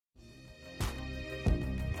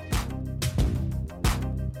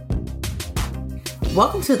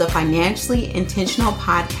Welcome to the Financially Intentional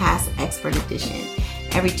Podcast Expert Edition.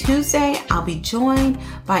 Every Tuesday, I'll be joined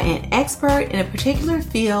by an expert in a particular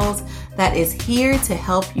field that is here to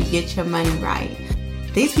help you get your money right.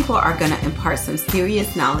 These people are going to impart some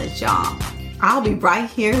serious knowledge, y'all. I'll be right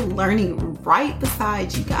here learning right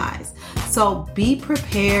beside you guys. So be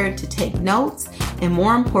prepared to take notes and,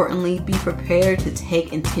 more importantly, be prepared to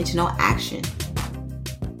take intentional action.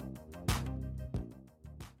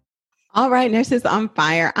 All right, Nurses on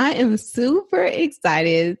Fire. I am super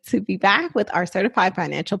excited to be back with our certified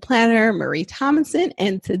financial planner, Marie Thomason.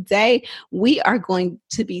 And today we are going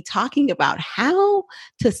to be talking about how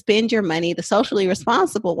to spend your money the socially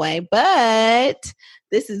responsible way. But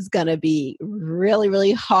this is going to be really,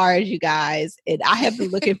 really hard, you guys. And I have been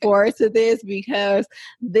looking forward to this because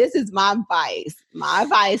this is my advice. My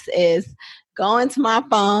advice is go into my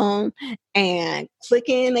phone and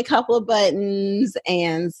clicking a couple of buttons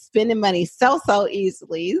and spending money so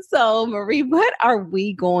easily. So, Marie, what are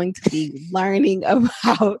we going to be learning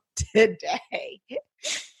about today?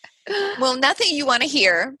 Well, nothing you want to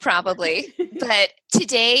hear, probably, but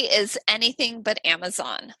today is anything but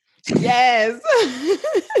Amazon. Yes.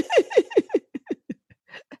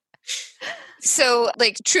 So,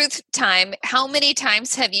 like, truth time, how many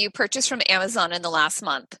times have you purchased from Amazon in the last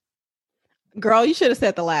month? Girl, you should have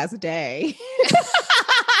said the last day.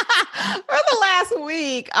 Or the last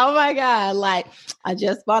week. Oh my God. Like, I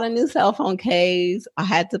just bought a new cell phone case. I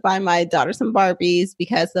had to buy my daughter some Barbies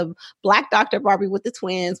because the Black Dr. Barbie with the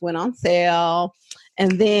twins went on sale.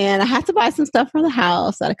 And then I had to buy some stuff for the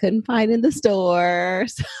house that I couldn't find in the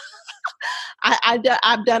stores.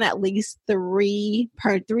 I've done at least three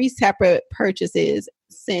separate purchases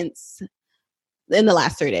since in the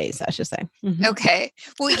last 3 days, I should say. Mm-hmm. Okay.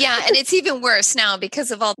 Well, yeah. And it's even worse now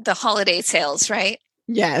because of all the holiday sales, right?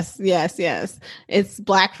 Yes. It's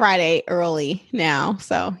Black Friday early now.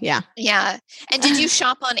 So yeah. Yeah. And did you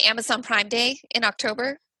shop on Amazon Prime Day in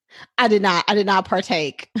October? I did not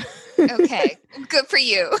partake. Okay. Good for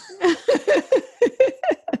you.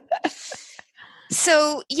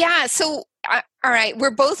 So, yeah. So, all right.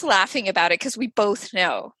 We're both laughing about it because we both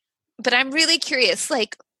know. But I'm really curious,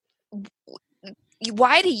 like,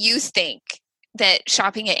 why do you think that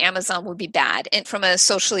shopping at Amazon would be bad and from a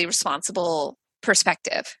socially responsible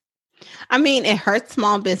perspective? I mean, it hurts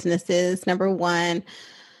small businesses, number one.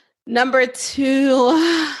 Number two,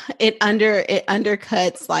 it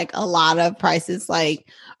undercuts like a lot of prices like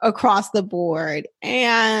across the board.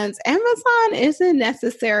 And Amazon isn't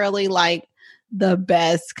necessarily like the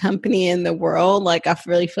best company in the world. Like, I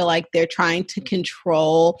really feel like they're trying to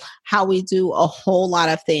control how we do a whole lot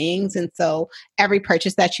of things. And so every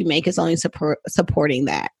purchase that you make is only supporting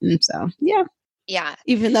that. And so, yeah. Yeah.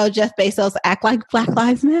 Even though Jeff Bezos act like Black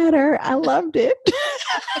Lives Matter, I loved it.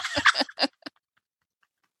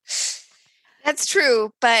 That's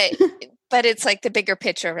true. But it's like the bigger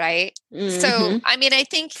picture, right? Mm-hmm. So, I mean, I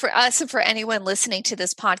think for us and for anyone listening to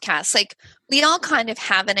this podcast, like, we all kind of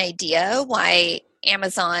have an idea why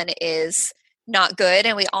Amazon is not good.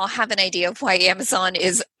 And we all have an idea of why Amazon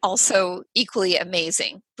is also equally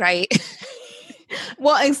amazing, right?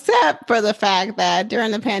 Well, except for the fact that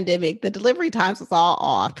during the pandemic, the delivery times was all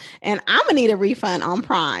off. And I'm going to need a refund on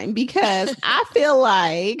Prime because I feel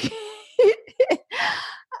like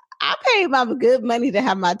I paid my good money to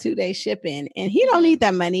have my 2-day shipping, and he don't need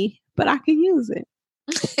that money, but I can use it.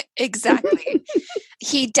 Exactly.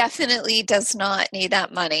 He definitely does not need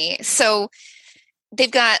that money. So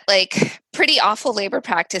they've got like pretty awful labor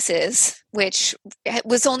practices, which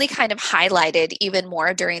was only kind of highlighted even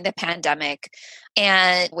more during the pandemic.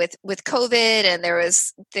 And with COVID, and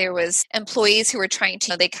there was employees who were trying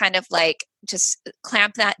to, they kind of like just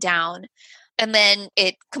clamp that down. And then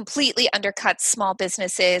it completely undercuts small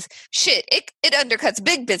businesses. Shit, it undercuts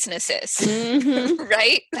big businesses, mm-hmm.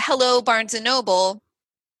 Right? Hello, Barnes & Noble.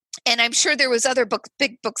 And I'm sure there was other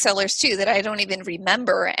big booksellers too that I don't even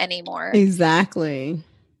remember anymore. Exactly.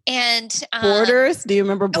 And Borders. Do you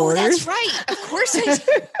remember Borders? Oh, that's right. Of course I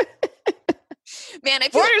do. Man, I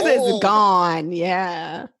feel Borders old. is gone.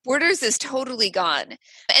 Yeah. Borders is totally gone.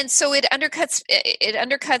 And so it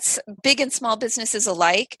undercuts big and small businesses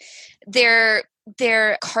alike. Their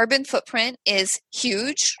carbon footprint is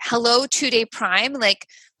huge. Hello, 2-day Prime. Like,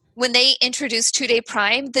 when they introduced 2-day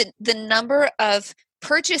Prime, the number of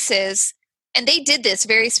purchases, and they did this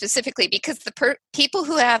very specifically because the people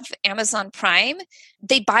who have Amazon Prime,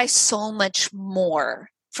 they buy so much more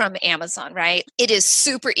from Amazon, right? It is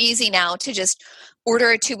super easy now to just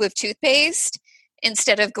order a tube of toothpaste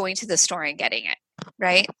instead of going to the store and getting it,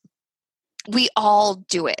 right? We all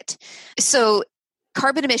do it. So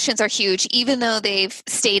carbon emissions are huge. Even though they've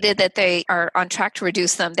stated that they are on track to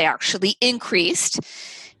reduce them, they actually increased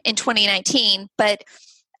in 2019. But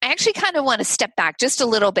I actually kind of want to step back just a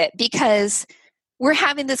little bit, because we're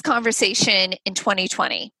having this conversation in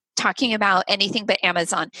 2020, talking about anything but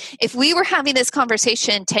Amazon. If we were having this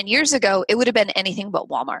conversation 10 years ago, it would have been anything but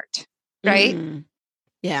Walmart, right?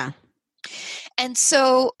 Yeah. And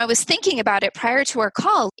so I was thinking about it prior to our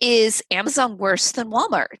call. Is Amazon worse than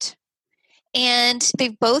Walmart? And they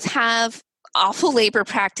both have awful labor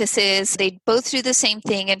practices. They both do the same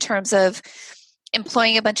thing in terms of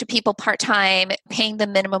employing a bunch of people part-time, paying the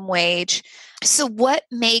minimum wage. So what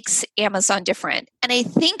makes Amazon different? And I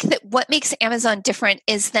think that what makes Amazon different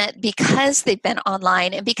is that because they've been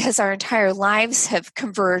online and because our entire lives have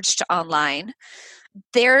converged online,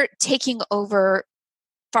 they're taking over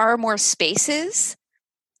far more spaces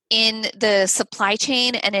in the supply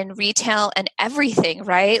chain and in retail and everything,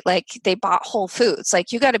 right? Like they bought Whole Foods.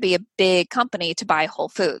 Like you got to be a big company to buy Whole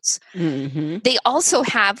Foods. Mm-hmm. They also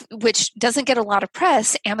have, which doesn't get a lot of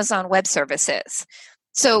press, Amazon Web Services.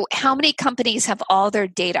 So how many companies have all their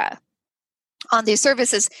data on these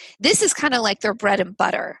services? This is kind of like their bread and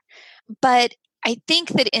butter. But I think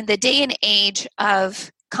that in the day and age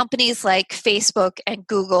of companies like Facebook and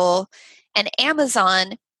Google and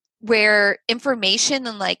Amazon, where information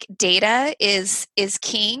and like data is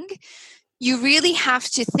king, you really have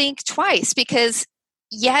to think twice, because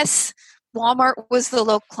yes, Walmart was the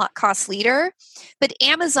low cost leader, but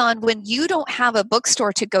Amazon, when you don't have a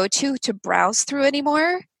bookstore to go to browse through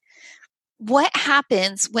anymore, what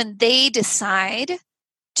happens when they decide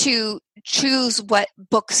to choose what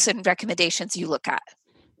books and recommendations you look at,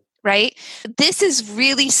 right? This is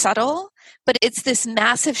really subtle, but it's this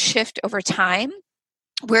massive shift over time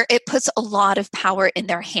where it puts a lot of power in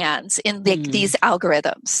their hands in these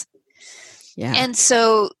algorithms. Yeah. And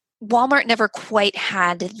so Walmart never quite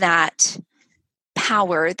had that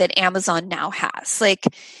power that Amazon now has, like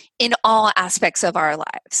in all aspects of our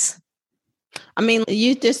lives. I mean,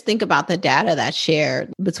 you just think about the data that's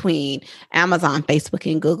shared between Amazon,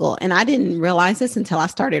 Facebook, and Google. And I didn't realize this until I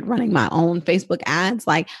started running my own Facebook ads,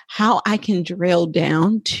 like how I can drill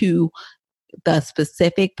down to the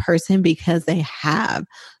specific person because they have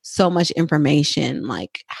so much information,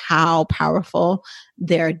 like how powerful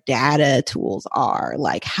their data tools are,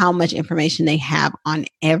 like how much information they have on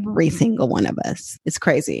every single one of us. It's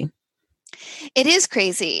crazy. It is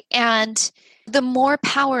crazy. And the more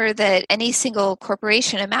power that any single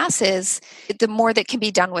corporation amasses, the more that can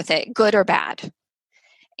be done with it, good or bad.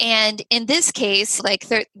 And in this case, like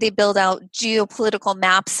they build out geopolitical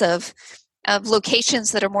maps of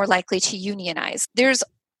locations that are more likely to unionize. There's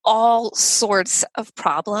all sorts of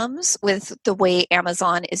problems with the way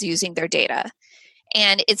Amazon is using their data.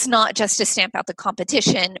 And it's not just to stamp out the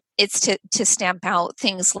competition, it's to stamp out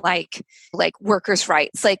things like workers'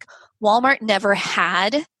 rights. Like Walmart never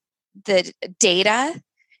had the data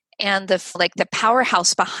and the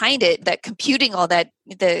powerhouse behind it, that computing all that,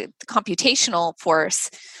 the computational force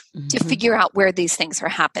to figure out where these things are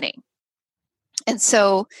happening. And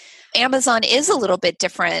so Amazon is a little bit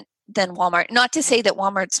different than Walmart. Not to say that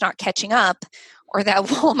Walmart's not catching up or that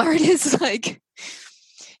Walmart is like,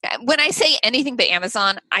 when I say anything but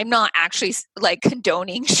Amazon, I'm not actually like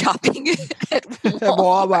condoning shopping at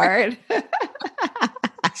Walmart.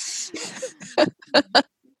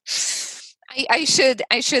 I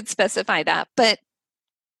should specify that, but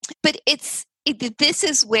this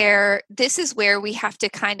is where we have to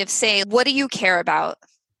kind of say, what do you care about?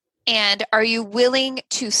 And are you willing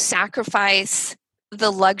to sacrifice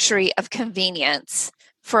the luxury of convenience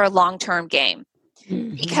for a long-term game?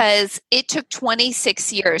 Mm-hmm. Because it took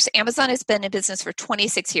 26 years. Amazon has been in business for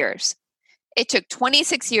 26 years. It took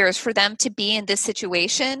 26 years for them to be in this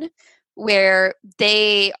situation where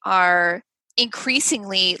they are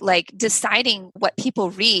increasingly like deciding what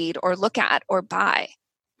people read or look at or buy.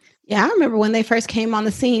 Yeah, I remember when they first came on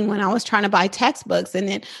the scene when I was trying to buy textbooks, and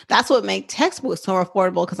then that's what made textbooks so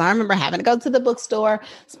affordable, because I remember having to go to the bookstore,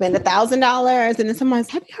 spend $1,000, and then someone's,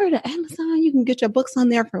 have you heard of Amazon? You can get your books on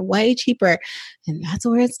there for way cheaper. And that's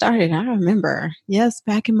where it started. I remember, yes,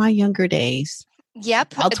 back in my younger days.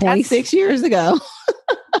 Yep. About 26 years ago.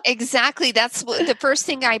 Exactly. That's what the first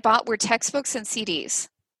thing I bought were textbooks and CDs.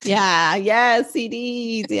 Yeah. Yes.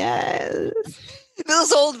 CDs. Yes.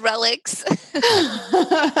 Those old relics.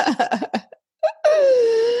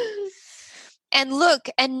 And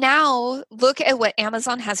now look at what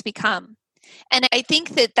Amazon has become. And I think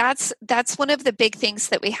that that's one of the big things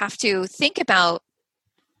that we have to think about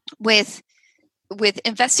with with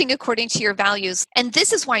investing according to your values. And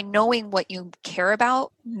this is why knowing what you care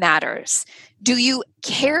about matters. Do you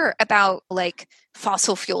care about like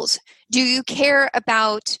fossil fuels? Do you care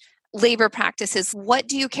about labor practices? What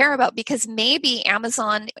do you care about? Because maybe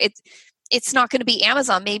Amazon, it's not going to be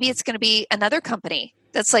Amazon. Maybe it's going to be another company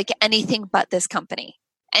that's like anything but this company,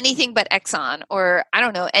 anything but Exxon, or I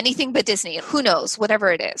don't know, anything but Disney. Who knows?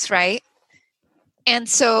 Whatever it is, right? And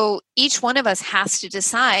so each one of us has to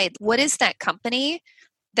decide, what is that company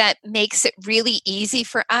that makes it really easy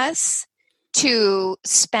for us to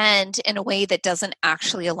spend in a way that doesn't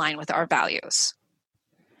actually align with our values.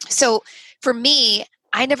 So for me,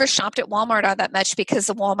 I never shopped at Walmart all that much because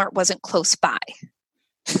the Walmart wasn't close by.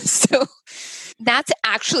 So that's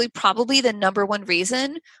actually probably the number one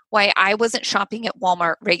reason why I wasn't shopping at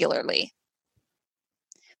Walmart regularly.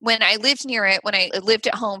 When I lived near it, when I lived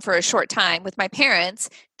at home for a short time with my parents,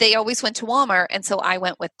 they always went to Walmart, and so I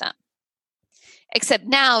went with them. Except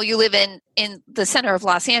now you live in the center of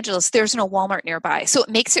Los Angeles, there's no Walmart nearby. So it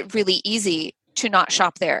makes it really easy to not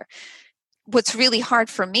shop there. What's really hard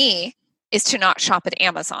for me is to not shop at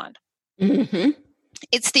Amazon. Mm-hmm.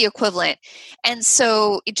 It's the equivalent. And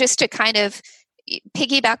so just to kind of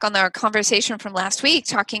piggyback on our conversation from last week,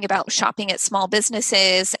 talking about shopping at small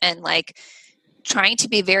businesses and like trying to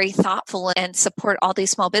be very thoughtful and support all these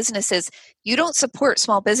small businesses. You don't support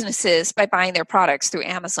small businesses by buying their products through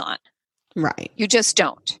Amazon. Right. You just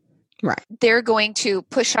don't. Right. They're going to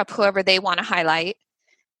push up whoever they want to highlight.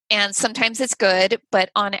 And sometimes it's good, but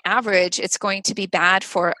on average, it's going to be bad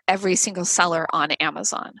for every single seller on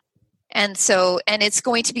Amazon. And it's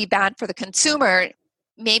going to be bad for the consumer,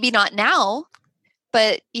 maybe not now,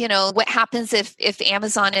 but you know, what happens if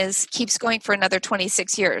Amazon keeps going for another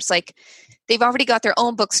 26 years? Like, they've already got their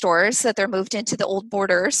own bookstores that they're moved into the old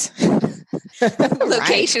Borders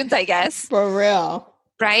locations, I guess. For real.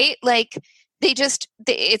 Right? Like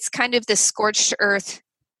it's kind of this scorched earth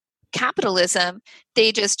capitalism.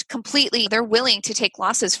 They're willing to take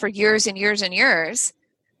losses for years and years and years,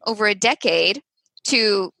 over a decade,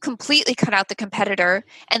 to completely cut out the competitor.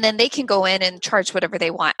 And then they can go in and charge whatever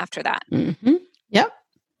they want after that. Mm-hmm. Yep.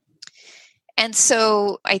 And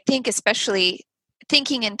so I think, especially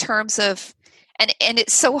thinking in terms of, and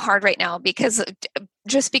it's so hard right now because of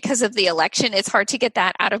the election, it's hard to get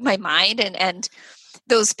that out of my mind and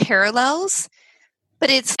those parallels. But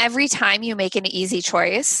it's every time you make an easy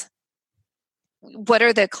choice, what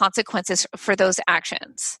are the consequences for those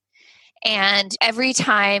actions? And every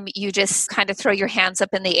time you just kind of throw your hands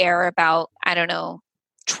up in the air about, I don't know,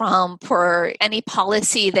 Trump or any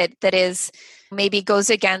policy that is maybe goes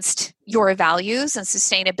against your values and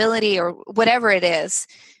sustainability or whatever it is,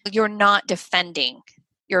 you're not defending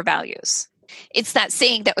your values. It's that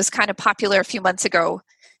saying that was kind of popular a few months ago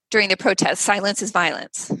during the protests, silence is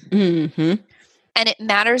violence. Mm-hmm. And it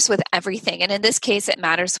matters with everything. And in this case, it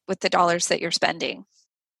matters with the dollars that you're spending.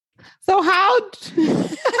 So how do we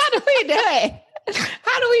do it?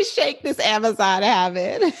 How do we shake this Amazon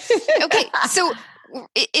habit? Okay, so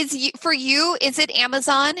is it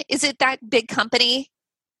Amazon? Is it that big company?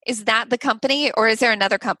 Is that the company, or is there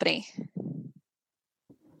another company?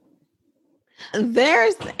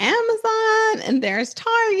 There's Amazon and there's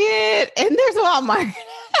Target and there's Walmart.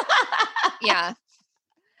 Yeah.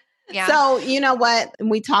 Yeah. So, you know what?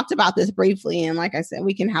 We talked about this briefly. And like I said,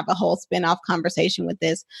 we can have a whole spin-off conversation with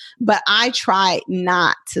this. But I try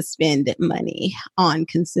not to spend money on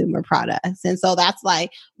consumer products. And so that's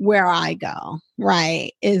like where I go,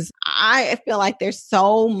 right? Is I feel like there's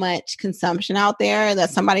so much consumption out there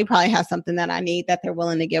that somebody probably has something that I need that they're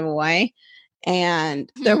willing to give away. And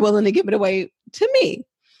they're willing to give it away to me.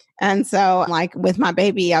 And so, like with my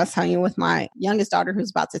baby, I was telling you, with my youngest daughter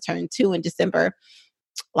who's about to turn 2 in December,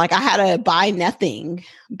 like I had a buy nothing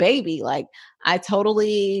baby. Like I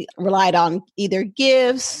totally relied on either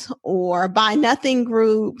gifts or buy nothing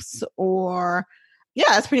groups, or yeah,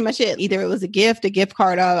 that's pretty much it. Either it was a gift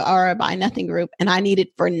card, or a buy nothing group. And I needed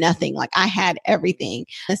for nothing. Like I had everything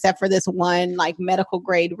except for this one like medical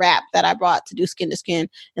grade wrap that I brought to do skin to skin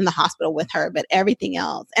in the hospital with her. But everything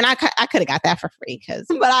else, and I could have got that for free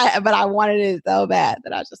but I wanted it so bad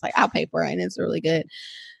that I was just like, I'll pay for it. And it's really good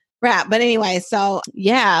wrap. But anyway, so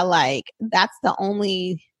yeah, like that's the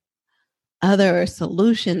only other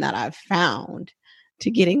solution that I've found to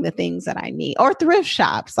getting the things that I need, or thrift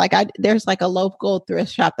shops. Like there's like a local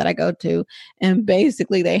thrift shop that I go to, and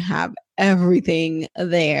basically they have everything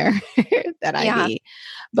there that I need.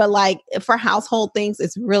 But like for household things,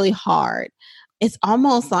 it's really hard. it's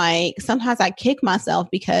almost like sometimes I kick myself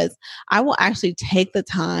because I will actually take the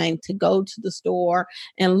time to go to the store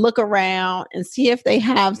and look around and see if they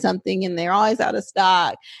have something, and they're always out of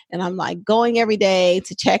stock. And I'm like going every day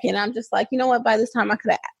to check, and I'm just like, you know what, by this time I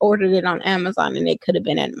could have ordered it on Amazon and it could have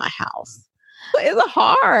been at my house.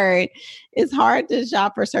 It's hard to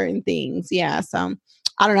shop for certain things. Yeah. So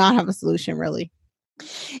I don't know. I don't have a solution really.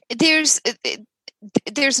 There's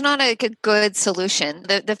not a good solution.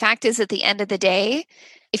 The fact is, at the end of the day,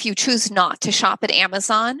 if you choose not to shop at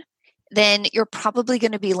Amazon, then you're probably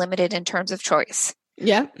going to be limited in terms of choice.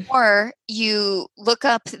 Yeah. Or you look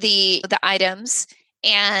up the items,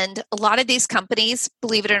 and a lot of these companies,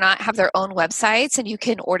 believe it or not, have their own websites, and you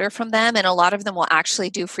can order from them, and a lot of them will actually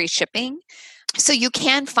do free shipping. So you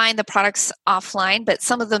can find the products offline, but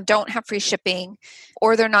some of them don't have free shipping,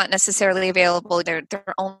 or they're not necessarily available. They're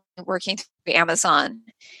only working through Amazon.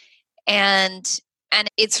 And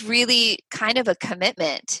it's really kind of a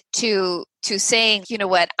commitment to saying, you know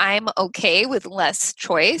what, I'm okay with less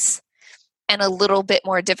choice and a little bit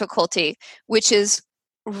more difficulty, which is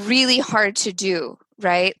really hard to do,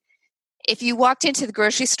 right? If you walked into the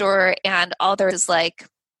grocery store and all there is like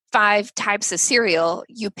 5 types of cereal,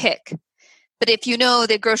 you pick. But if you know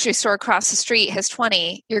the grocery store across the street has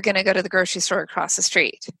 20, you're going to go to the grocery store across the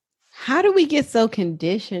street. How do we get so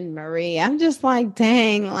conditioned, Marie? I'm just like,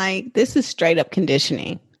 dang, like this is straight up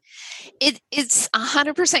conditioning. It's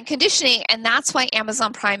 100% conditioning, and that's why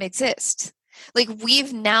Amazon Prime exists. Like,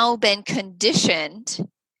 we've now been conditioned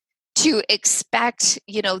to expect,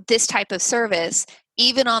 this type of service,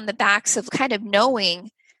 even on the backs of kind of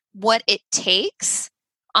knowing what it takes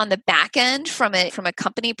on the back end from a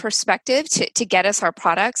company perspective to get us our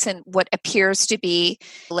products, and what appears to be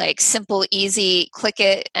like simple, easy, click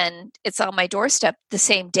it and it's on my doorstep the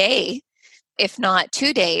same day, if not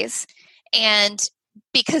 2 days. And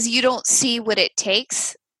because you don't see what it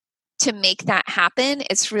takes to make that happen,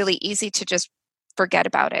 it's really easy to just forget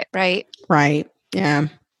about it, right? Right. Yeah.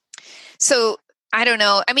 So I don't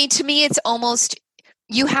know. I mean, to me, it's almost,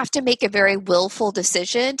 you have to make a very willful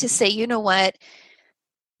decision to say, you know what,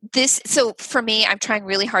 so for me, I'm trying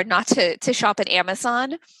really hard not to shop at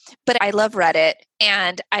Amazon, but I love Reddit,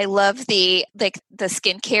 and I love the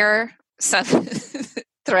skincare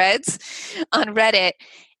threads on Reddit.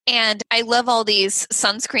 And I love all these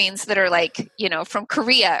sunscreens that are like, from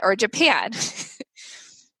Korea or Japan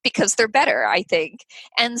because they're better, I think.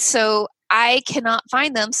 And so I cannot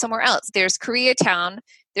find them somewhere else. There's Koreatown,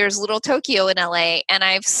 there's Little Tokyo in LA, and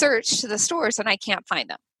I've searched the stores and I can't find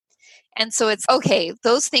them. And so it's okay,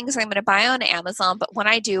 those things I'm going to buy on Amazon, but when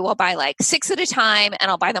I do, I'll buy like 6 at a time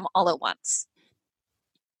and I'll buy them all at once.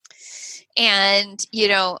 And,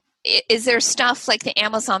 is there stuff like the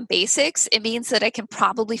Amazon Basics? It means that I can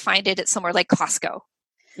probably find it at somewhere like Costco,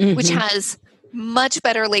 which has much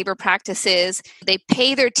better labor practices. They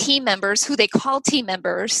pay their team members, who they call team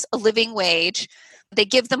members, a living wage. They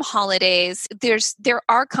give them holidays. There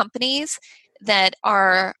are companies that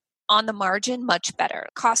are on the margin much better.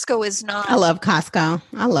 Costco is not. I love Costco.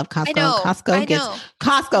 I know.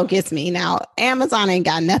 Costco gets me. Now, Amazon ain't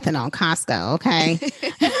got nothing on Costco, okay?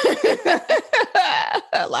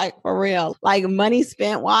 Like, for real. Like, money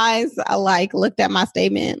spent wise, I looked at my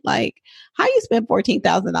statement, like, how you spend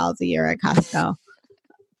 $14,000 a year at Costco?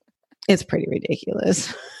 It's pretty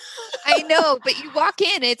ridiculous. I know, but you walk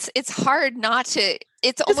in, it's hard not to.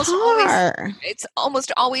 It's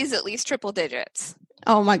almost always at least triple digits.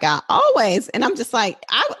 Oh my God, always. And I'm just like,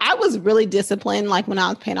 I was really disciplined. Like, when I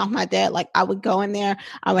was paying off my debt, like, I would go in there,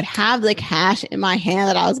 I would have the cash in my hand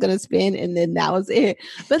that I was going to spend, and then that was it.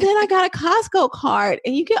 But then I got a Costco card,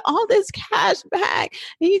 and you get all this cash back,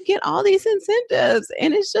 and you get all these incentives,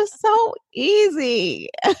 and it's just so easy.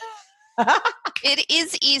 It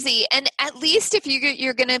is easy. And at least if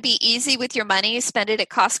you're going to be easy with your money, spend it at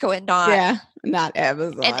Costco and not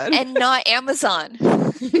Amazon. And not Amazon.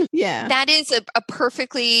 Yeah. That is a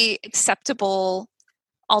perfectly acceptable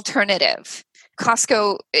alternative.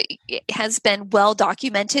 Costco has been well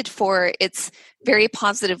documented for its very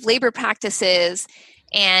positive labor practices,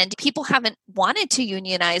 and people haven't wanted to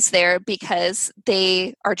unionize there because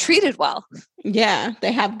they are treated well. Yeah,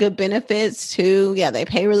 they have good benefits too. Yeah, they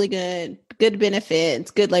pay really good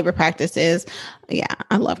benefits, good labor practices. Yeah,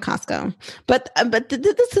 I love Costco. But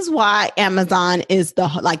this is why Amazon is the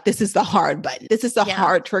hard button. This is the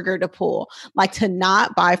hard trigger to pull, like, to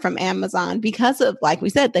not buy from Amazon because of, like we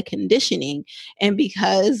said, the conditioning, and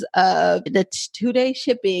because of the 2-day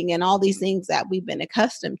shipping and all these things that we've been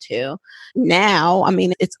accustomed to. Now, I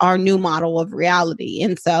mean, it's our new model of reality.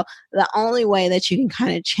 And so the only way that you can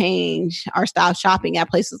kind of change our style shopping at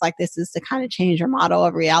places like this is to kind of change your model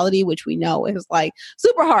of reality, which we know know is like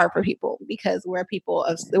super hard for people because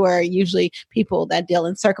we're usually people that deal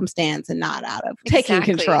in circumstance and not out of taking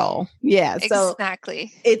control. Yeah. So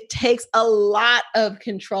exactly. It takes a lot of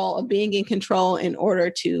control, of being in control in order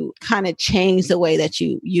to kind of change the way that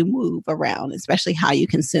you move around, especially how you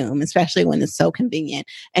consume, especially when it's so convenient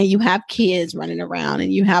and you have kids running around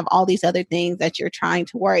and you have all these other things that you're trying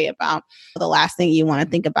to worry about. The last thing you want to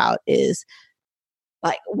think about is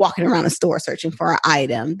like walking around a store searching for an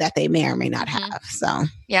item that they may or may not have. So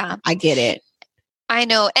yeah, I get it. I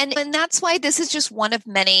know. And that's why this is just one of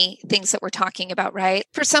many things that we're talking about, right?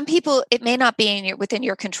 For some people, it may not be within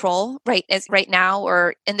your control, right? As right now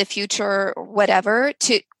or in the future or whatever,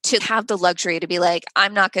 to have the luxury to be like,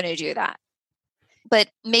 I'm not going to do that. But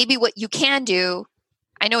maybe what you can do,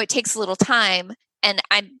 I know it takes a little time. And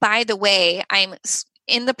by the way, I'm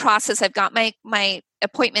in the process. I've got my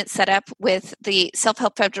appointment set up with the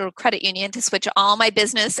Self-Help Federal Credit Union to switch all my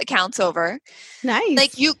business accounts over. Nice.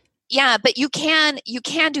 Like yeah, but you can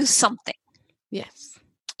do something. Yes.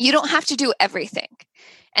 You don't have to do everything.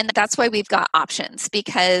 And that's why we've got options,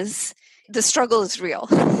 because the struggle is real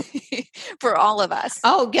for all of us.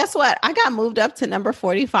 Oh, guess what? I got moved up to number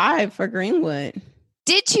 45 for Greenwood.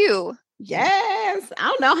 Did you? Yes. I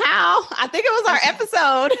don't know how. I think it was our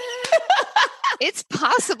episode. It's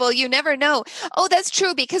possible. You never know. Oh, that's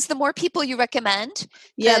true, because the more people you recommend,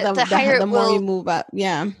 the higher the more you move up.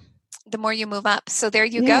 Yeah. The more you move up. So there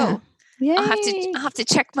you go. Yay. I'll have to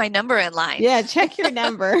check my number in line. Yeah, check your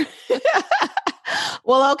number.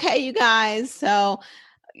 Well, okay, you guys. So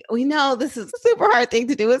we know this is a super hard thing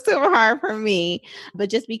to do. It's super hard for me, but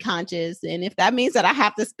just be conscious. And if that means that I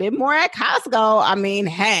have to spend more at Costco, I mean,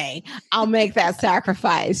 hey, I'll make that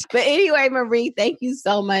sacrifice. But anyway, Marie, thank you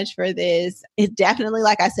so much for this. It definitely,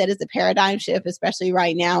 like I said, is a paradigm shift, especially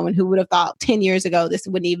right now. And who would have thought 10 years ago this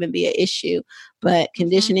wouldn't even be an issue? But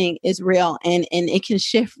conditioning is real and it can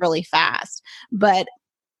shift really fast. But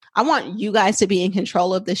I want you guys to be in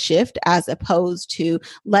control of the shift as opposed to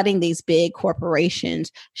letting these big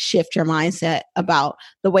corporations shift your mindset about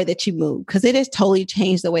the way that you move, because it has totally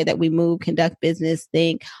changed the way that we move, conduct business,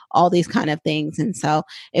 think, all these kind of things. And so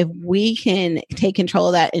if we can take control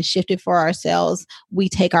of that and shift it for ourselves, we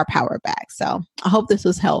take our power back. So I hope this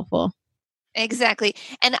was helpful. Exactly.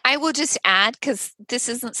 And I will just add, because this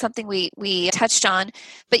isn't something we touched on,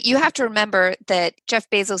 but you have to remember that Jeff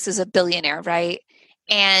Bezos is a billionaire, right?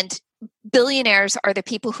 And billionaires are the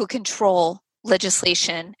people who control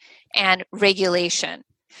legislation and regulation.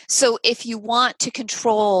 So if you want to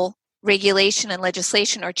control regulation and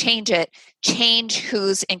legislation or change it, change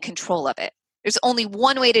who's in control of it. There's only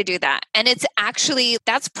one way to do that. And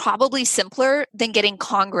that's probably simpler than getting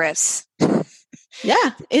Congress.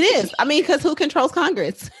 Yeah, it is. I mean, because who controls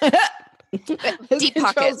Congress? Deep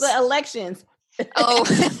pockets. The elections. Oh,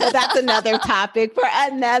 well, that's another topic for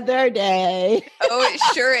another day. Oh, it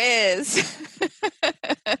sure is.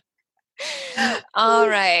 All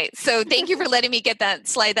right. So thank you for letting me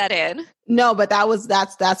slide that in. No, but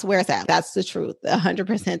that's where it's at. That's the truth,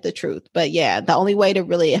 100% the truth. But yeah, the only way to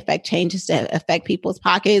really affect change is to affect people's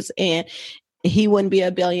pockets. And he wouldn't be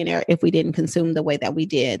a billionaire if we didn't consume the way that we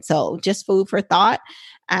did. So just food for thought.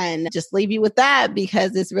 And just leave you with that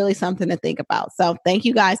because it's really something to think about. So thank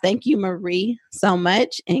you guys. Thank you, Marie, so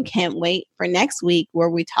much. And can't wait for next week where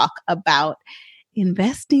we talk about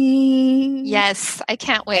investing. Yes, I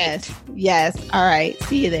can't wait. Yes. All right.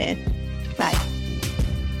 See you then. Bye.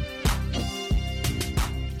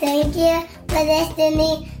 Thank you for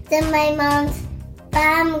listening to my mom's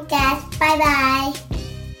podcast. Bye-bye.